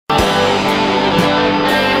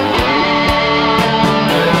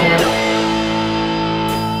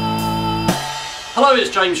Hello, it's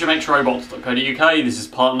James from XRobots.co.uk. This is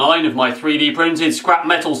part 9 of my 3D printed scrap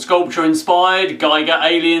metal sculpture inspired Geiger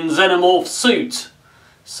alien Xenomorph suit.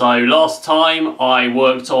 So last time I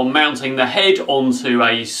worked on mounting the head onto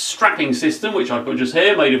a strapping system, which I've got just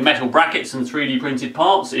here, made of metal brackets and 3D printed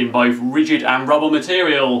parts in both rigid and rubber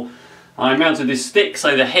material. I mounted this stick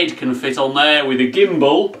so the head can fit on there with a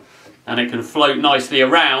gimbal and it can float nicely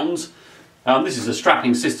around. This is a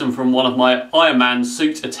strapping system from one of my Iron Man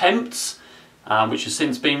suit attempts, which has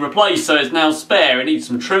since been replaced, so it's now spare. It needs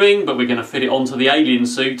some trimming, but we're going to fit it onto the alien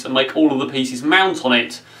suit and make all of the pieces mount on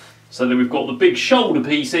it. So that we've got the big shoulder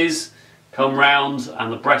pieces come round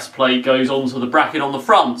and the breastplate goes onto the bracket on the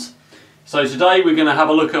front. So today we're going to have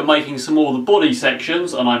a look at making some more of the body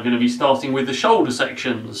sections, and I'm going to be starting with the shoulder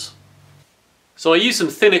sections. So I used some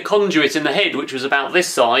thinner conduit in the head, which was about this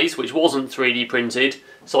size, which wasn't 3D printed,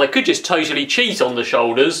 so I could just totally cheat on the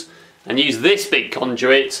shoulders and use this big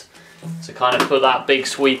conduit to kind of put that big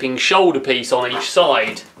sweeping shoulder piece on each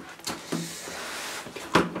side,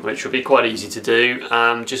 which would be quite easy to do.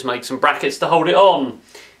 Just make some brackets to hold it on.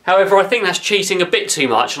 However, I think that's cheating a bit too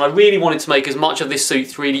much, and I really wanted to make as much of this suit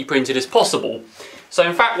 3D printed as possible. So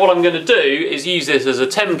in fact what I'm going to do is use this as a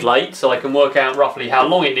template so I can work out roughly how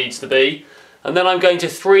long it needs to be, and then I'm going to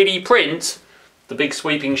 3D print the big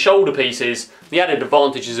sweeping shoulder pieces. The added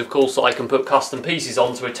advantage is of course that I can put custom pieces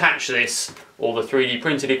on to attach this, or the 3D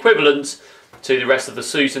printed equivalent, to the rest of the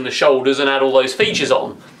suit and the shoulders and add all those features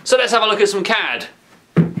on. So let's have a look at some CAD.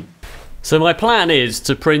 So my plan is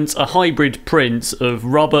to print a hybrid print of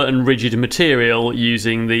rubber and rigid material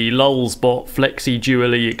using the Lulzbot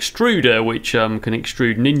FlexyDually extruder, which can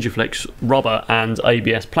extrude NinjaFlex rubber and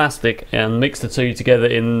ABS plastic and mix the two together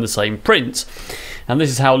in the same print. And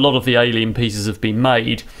this is how a lot of the alien pieces have been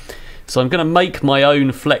made. So I'm going to make my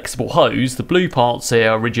own flexible hose. The blue parts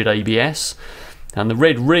here are rigid ABS, and the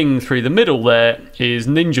red ring through the middle there is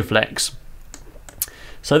NinjaFlex.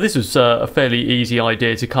 So this was a fairly easy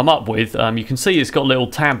idea to come up with. You can see it's got little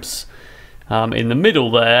tabs in the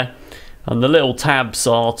middle there, and the little tabs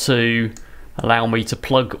are to allow me to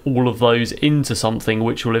plug all of those into something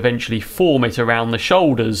which will eventually form it around the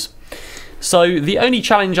shoulders. So the only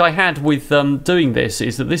challenge I had with doing this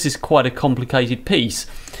is that this is quite a complicated piece.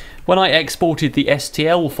 When I exported the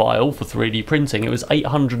STL file for 3D printing, it was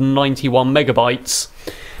 891 megabytes.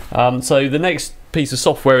 So the next piece of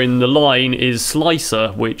software in the line is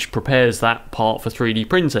Slicer, which prepares that part for 3D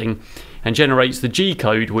printing and generates the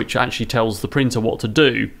G-code, which actually tells the printer what to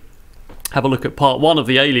do. Have a look at part 1 of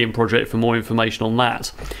the Alien project for more information on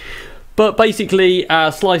that. But basically,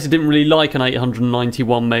 Slicer didn't really like an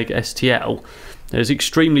 891 meg STL. It was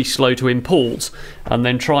extremely slow to import, and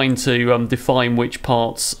then trying to define which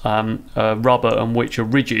parts are rubber and which are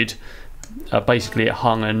rigid. Basically it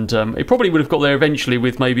hung, and it probably would have got there eventually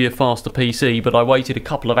with maybe a faster PC, but I waited a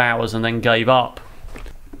couple of hours and then gave up.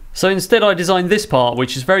 So instead I designed this part,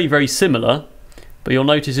 which is very, very similar, but you'll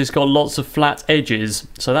notice it's got lots of flat edges,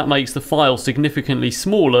 so that makes the file significantly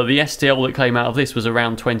smaller. The STL that came out of this was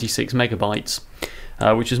around 26 megabytes,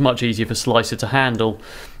 which is much easier for Slicer to handle.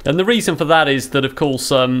 And the reason for that is that of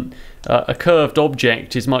course a curved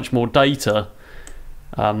object is much more data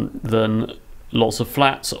than lots of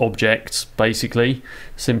flat objects, basically,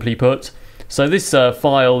 simply put. So this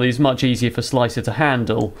file is much easier for Slicer to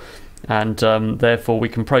handle, and therefore we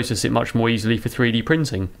can process it much more easily for 3D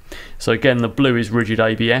printing. So again, the blue is rigid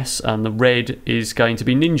ABS and the red is going to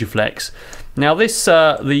be NinjaFlex. Now this,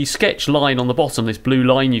 the sketch line on the bottom, this blue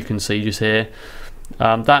line you can see just here,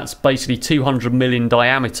 that's basically 200 mil in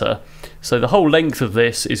diameter. So the whole length of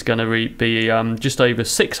this is going to be just over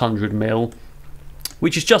 600 mil,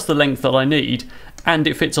 which is just the length that I need, and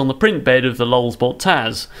it fits on the print bed of the Lulzbot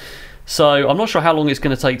TAZ. So I'm not sure how long it's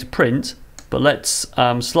going to take to print, but let's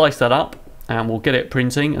slice that up and we'll get it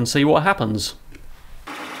printing and see what happens.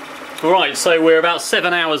 Alright, so we're about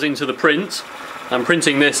 7 hours into the print. I'm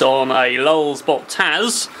printing this on a Lulzbot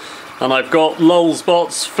TAZ, and I've got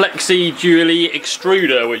Lulzbot's FlexyDually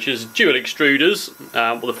extruder, which is dual extruders.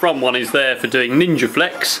 Well, the front one is there for doing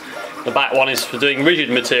NinjaFlex, the back one is for doing rigid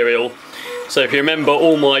material. So if you remember,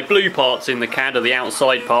 all my blue parts in the CAD are the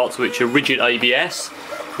outside parts, which are rigid ABS,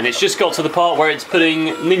 and it's just got to the part where it's putting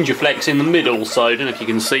NinjaFlex in the middle, so I don't know if you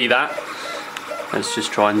can see that. Let's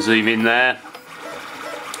just try and zoom in there.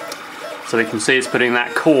 So we can see it's putting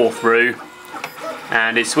that core through,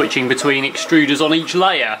 and it's switching between extruders on each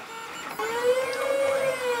layer.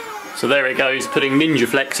 So there it goes, putting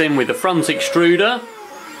NinjaFlex in with the front extruder.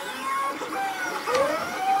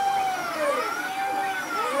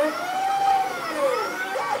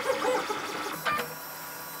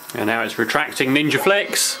 And now it's retracting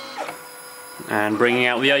NinjaFlex and bringing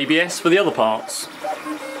out the ABS for the other parts.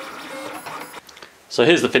 So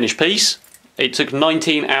here's the finished piece. It took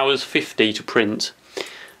 19 hours 50 to print.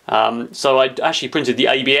 So I actually printed the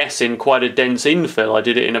ABS in quite a dense infill. I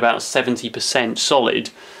did it in about 70% solid.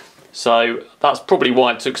 So that's probably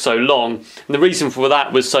why it took so long. And the reason for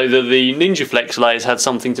that was so that the NinjaFlex layers had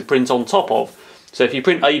something to print on top of. So if you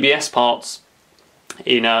print ABS parts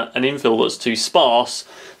in an infill that's too sparse,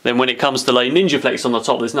 then when it comes to lay NinjaFlex on the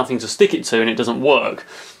top, there's nothing to stick it to and it doesn't work.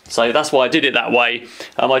 So that's why I did it that way.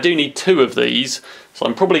 I do need 2 of these, so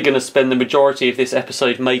I'm probably going to spend the majority of this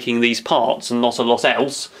episode making these parts and not a lot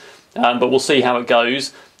else, but we'll see how it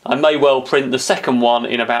goes. I may well print the second one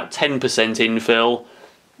in about 10% infill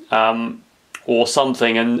or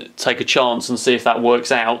something and take a chance and see if that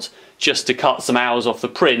works out, just to cut some hours off the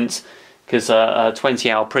print, because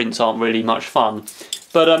 20-hour prints aren't really much fun.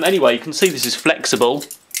 But anyway, you can see this is flexible.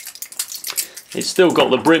 It's still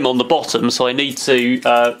got the brim on the bottom, so I need to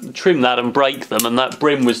trim that and break them, and that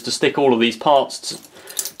brim was to stick all of these parts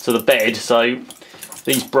to the bed, so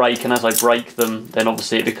these break, and as I break them then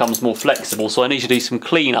obviously it becomes more flexible, so I need to do some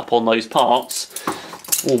clean up on those parts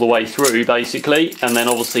all the way through basically, and then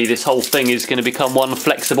obviously this whole thing is going to become one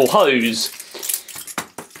flexible hose.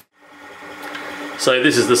 So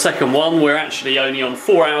this is the second one. We're actually only on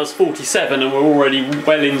 4 hours 47 and we're already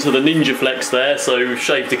well into the NinjaFlex there, so we've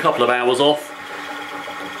shaved a couple of hours off,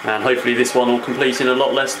 and hopefully this one will complete in a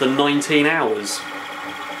lot less than 19 hours.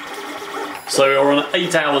 So we're on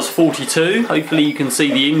 8 hours 42. Hopefully you can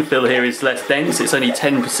see the infill here is less dense, it's only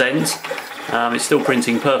 10%. It's still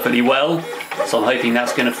printing perfectly well, so I'm hoping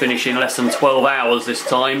that's going to finish in less than 12 hours this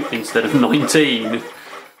time instead of 19.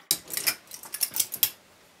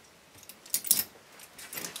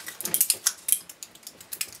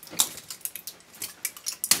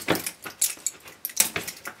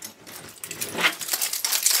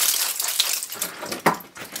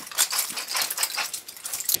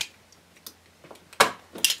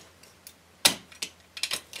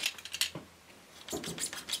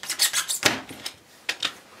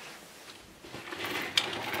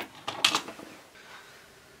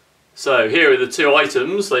 So here are the 2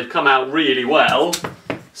 items. They've come out really well.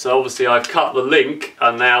 So obviously I've cut the link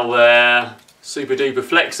and now they're super duper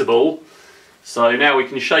flexible. So now we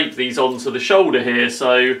can shape these onto the shoulder here.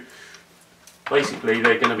 So basically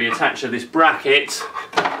they're going to be attached to this bracket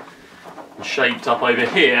and shaped up over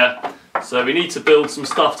here. So we need to build some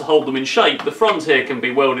stuff to hold them in shape. The front here can be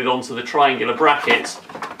welded onto the triangular bracket.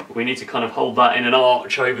 We need to kind of hold that in an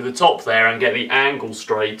arch over the top there and get the angle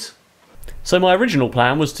straight. So my original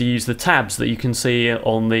plan was to use the tabs that you can see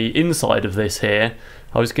on the inside of this here.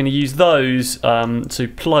 I was going to use those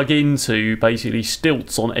to plug into basically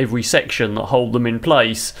stilts on every section that hold them in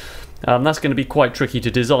place. That's going to be quite tricky to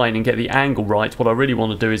design and get the angle right. What I really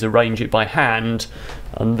want to do is arrange it by hand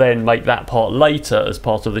and then make that part later as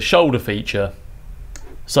part of the shoulder feature.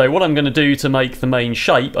 So what I'm going to do to make the main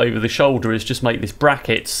shape over the shoulder is just make this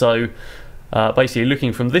bracket. So basically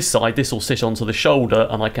looking from this side, this will sit onto the shoulder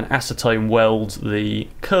and I can acetone weld the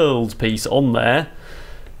curled piece on there,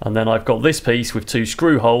 and then I've got this piece with 2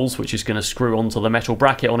 screw holes which is going to screw onto the metal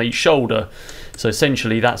bracket on each shoulder. So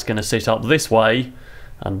essentially that's going to sit up this way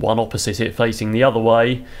and one opposite it facing the other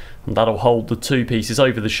way, and that'll hold the 2 pieces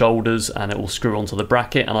over the shoulders and it will screw onto the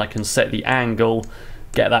bracket, and I can set the angle,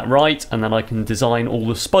 get that right, and then I can design all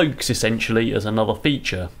the spokes essentially as another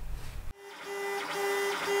feature.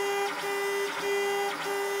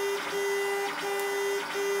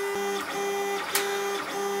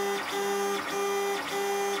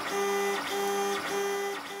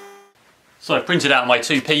 So I've printed out my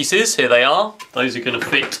 2 pieces, here they are. Those are going to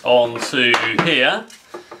fit onto here.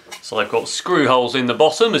 So I've got screw holes in the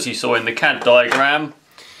bottom as you saw in the CAD diagram,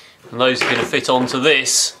 and those are going to fit onto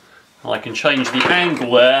this. And I can change the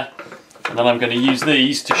angle there, and then I'm going to use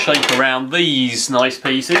these to shape around these nice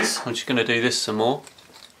pieces. I'm just going to do this some more.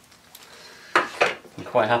 I'm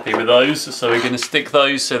quite happy with those, so we're going to stick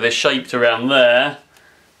those so they're shaped around there.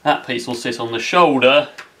 That piece will sit on the shoulder,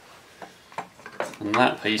 and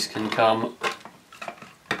that piece can come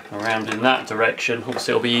around in that direction.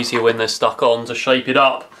 Obviously it'll be easier when they're stuck on to shape it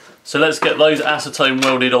up. So let's get those acetone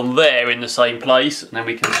welded on there in the same place, and then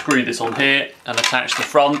we can screw this on here and attach the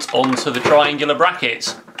front onto the triangular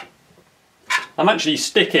bracket. I'm actually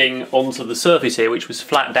sticking onto the surface here which was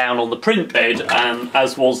flat down on the print bed, and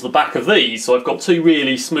as was the back of these, so I've got 2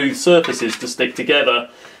 really smooth surfaces to stick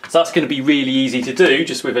together. So that's going to be really easy to do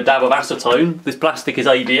just with a dab of acetone. This plastic is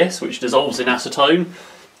ABS which dissolves in acetone.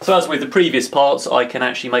 So as with the previous parts I can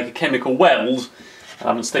actually make a chemical weld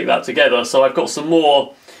and stick that together. So I've got some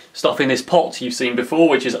more stuff in this pot you've seen before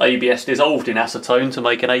which is ABS dissolved in acetone to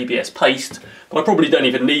make an ABS paste. But I probably don't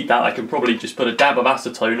even need that, I can probably just put a dab of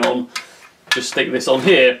acetone on just stick this on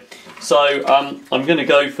here. So I'm going to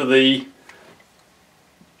go for the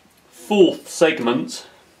 4th segment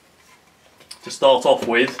to start off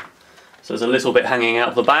with. So there's a little bit hanging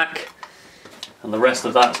out the back, and the rest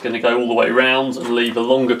of that's going to go all the way around and leave a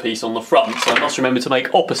longer piece on the front. So I must remember to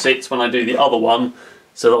make opposites when I do the other one,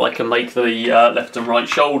 so that I can make the left and right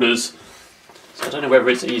shoulders. So I don't know whether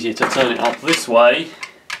it's easier to turn it up this way,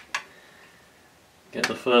 get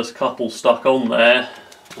the first couple stuck on there,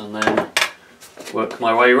 and then work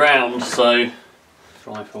my way round. So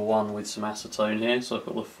try for one with some acetone here. So I've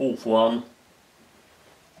got the 4th one.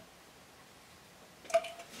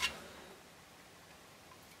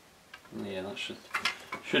 Yeah, that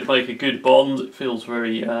should make a good bond. It feels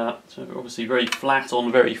very, obviously very flat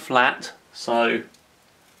on very flat. So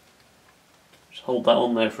just hold that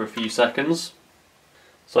on there for a few seconds.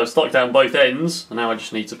 So I've stuck down both ends, and now I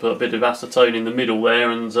just need to put a bit of acetone in the middle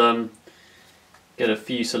there and get a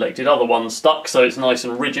few selected other ones stuck so it's nice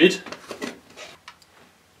and rigid.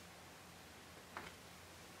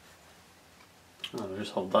 I'll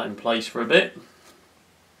just hold that in place for a bit.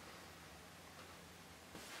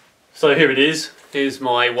 So here it is. Here's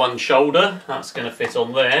my one shoulder. That's going to fit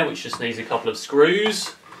on there, which just needs a couple of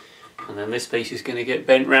screws. And then this piece is going to get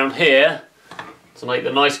bent round here to make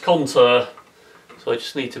the nice contour. So I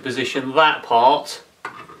just need to position that part,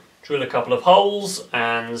 drill a couple of holes,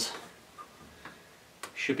 and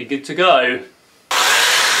should be good to go.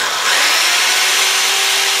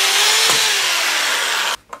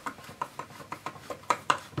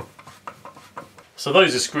 So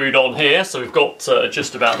those are screwed on here, so we've got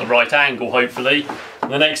just about the right angle hopefully.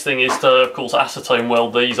 And the next thing is to, of course, acetone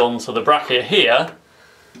weld these onto the bracket here,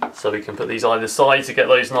 so we can put these either side to get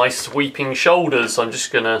those nice sweeping shoulders. So I'm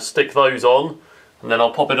just going to stick those on, and then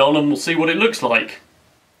I'll pop it on and we'll see what it looks like.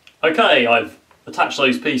 Okay, I've attached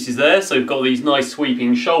those pieces there, so we've got these nice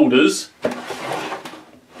sweeping shoulders.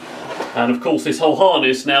 And of course this whole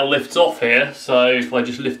harness now lifts off here, so if I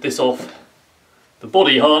just lift this off the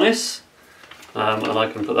body harness, and I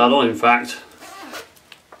can put that on in fact.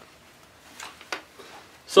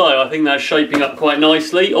 So I think that's shaping up quite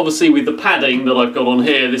nicely. Obviously with the padding that I've got on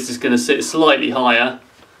here, this is going to sit slightly higher.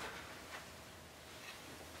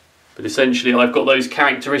 But essentially I've got those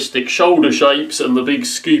characteristic shoulder shapes and the big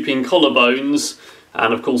scooping collarbones,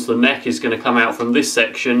 and of course the neck is going to come out from this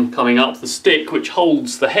section, coming up the stick which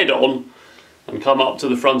holds the head on, and come up to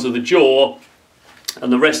the front of the jaw. And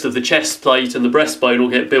the rest of the chest plate and the breastbone will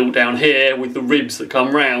get built down here with the ribs that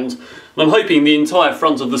come round. And I'm hoping the entire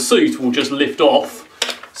front of the suit will just lift off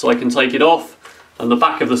so I can take it off, and the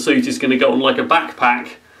back of the suit is going to go on like a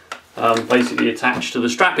backpack, basically attached to the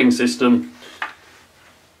strapping system.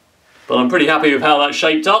 But I'm pretty happy with how that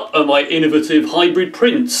shaped up and my innovative hybrid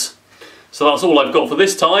prints. So that's all I've got for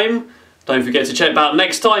this time. Don't forget to check back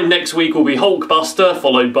next time. Next week will be Hulkbuster,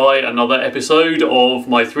 followed by another episode of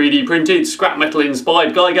my 3D printed scrap metal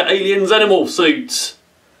inspired Geiger alien Xenomorph suits.